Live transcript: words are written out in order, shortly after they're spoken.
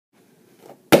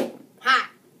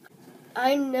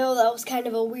I know that was kind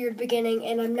of a weird beginning,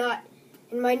 and I'm not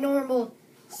in my normal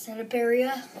setup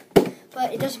area,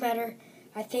 but it doesn't matter.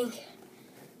 I think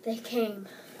they came.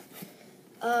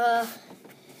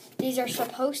 These are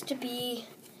supposed to be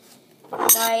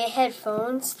my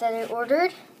headphones that I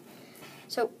ordered.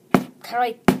 So, how do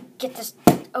I get this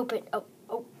open?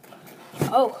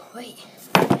 Oh, wait.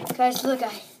 Guys, look,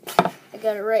 I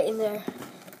got it right in there.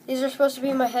 These are supposed to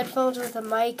be my headphones with a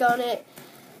mic on it.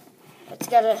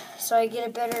 So I get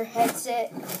a better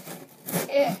headset.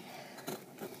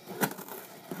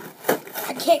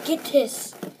 I can't get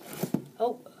this.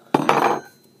 Oh.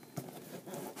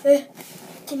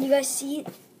 Can you guys see it?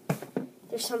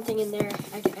 There's something in there.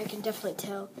 I can definitely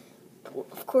tell.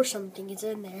 Of course something is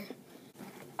in there.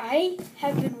 I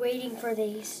have been waiting for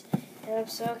these, and I'm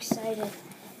so excited.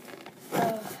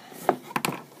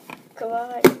 Come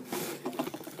on.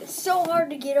 It's so hard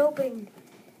to get open.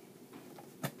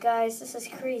 Guys, this is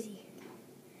crazy.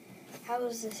 How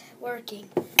is this working?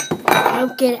 I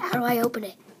don't get it. How do I open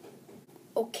it?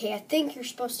 Okay, I think you're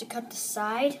supposed to cut the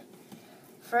side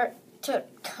for it to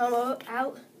come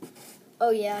out.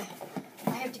 Oh, yeah. I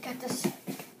have to cut this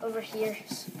over here.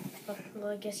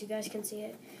 Well, I guess you guys can see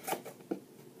it.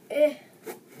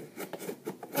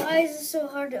 Why is it so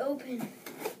hard to open?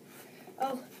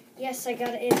 Oh, yes, I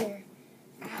got it in there.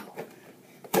 Ow.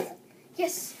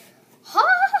 Yes. Ha!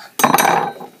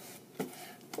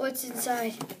 What's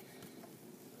inside?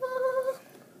 Oh,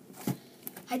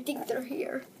 I think they're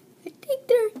here.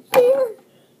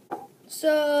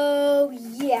 So,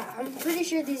 yeah, I'm pretty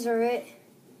sure these are it.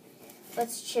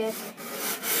 Let's check.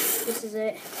 This is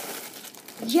it.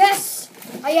 Yes!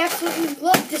 I absolutely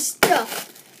love this stuff.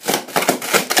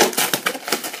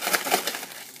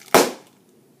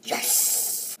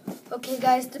 Yes! Okay,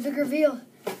 guys, the big reveal.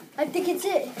 I think it's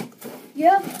it.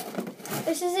 Yep.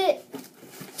 This is it.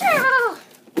 Ah!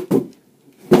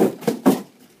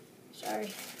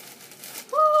 Sorry.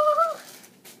 Oh!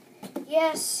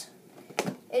 Yes.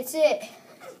 It's it.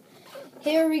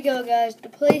 Here we go, guys. The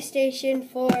PlayStation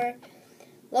 4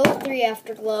 Level 3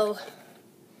 Afterglow.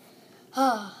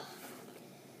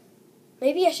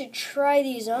 Maybe I should try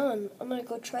these on. I'm going to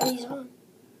go try these on.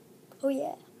 Oh,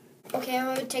 yeah. Okay, I'm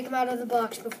going to take them out of the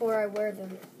box before I wear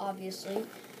them, obviously.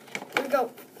 Here we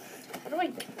go. How do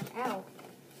I... Ow.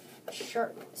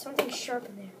 Sharp. Something sharp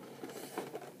in there.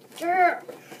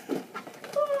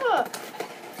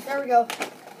 There we go.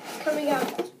 It's coming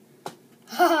out.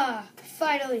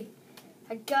 Finally.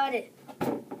 I got it.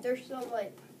 There's some,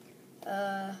 like,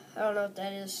 I don't know what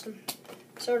that is. Some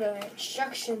sort of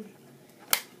instruction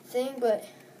thing, but,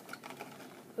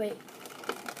 wait.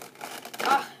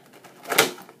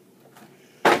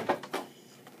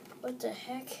 What the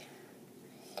heck?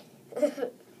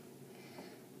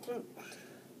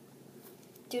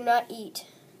 Do not eat.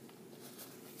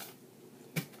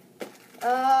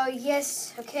 Oh,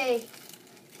 yes. Okay.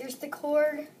 Here's the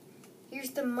cord.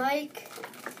 Here's the mic.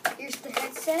 Here's the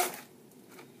headset.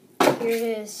 Here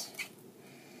it is.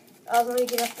 Let me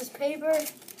get off this paper.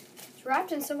 It's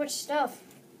wrapped in so much stuff.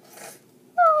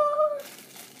 Oh,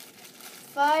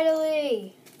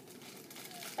 finally.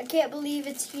 I can't believe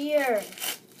it's here.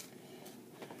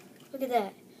 Look at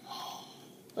that.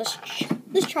 Let's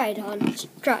try it on. Let's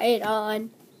try it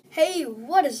on. Hey,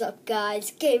 what is up,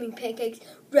 guys? Gaming Pancakes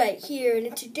right here. And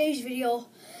in today's video,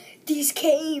 these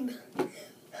came.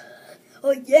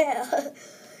 Oh, yeah.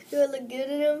 Do I look good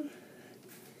in them?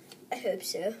 I hope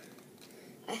so.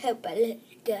 I hope I look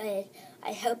good.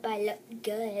 I hope I look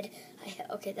good.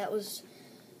 Okay, that was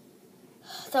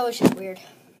just weird.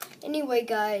 Anyway,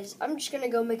 guys, I'm just going to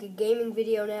go make a gaming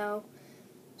video now.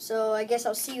 So I guess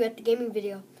I'll see you at the gaming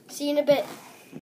video. See you in a bit.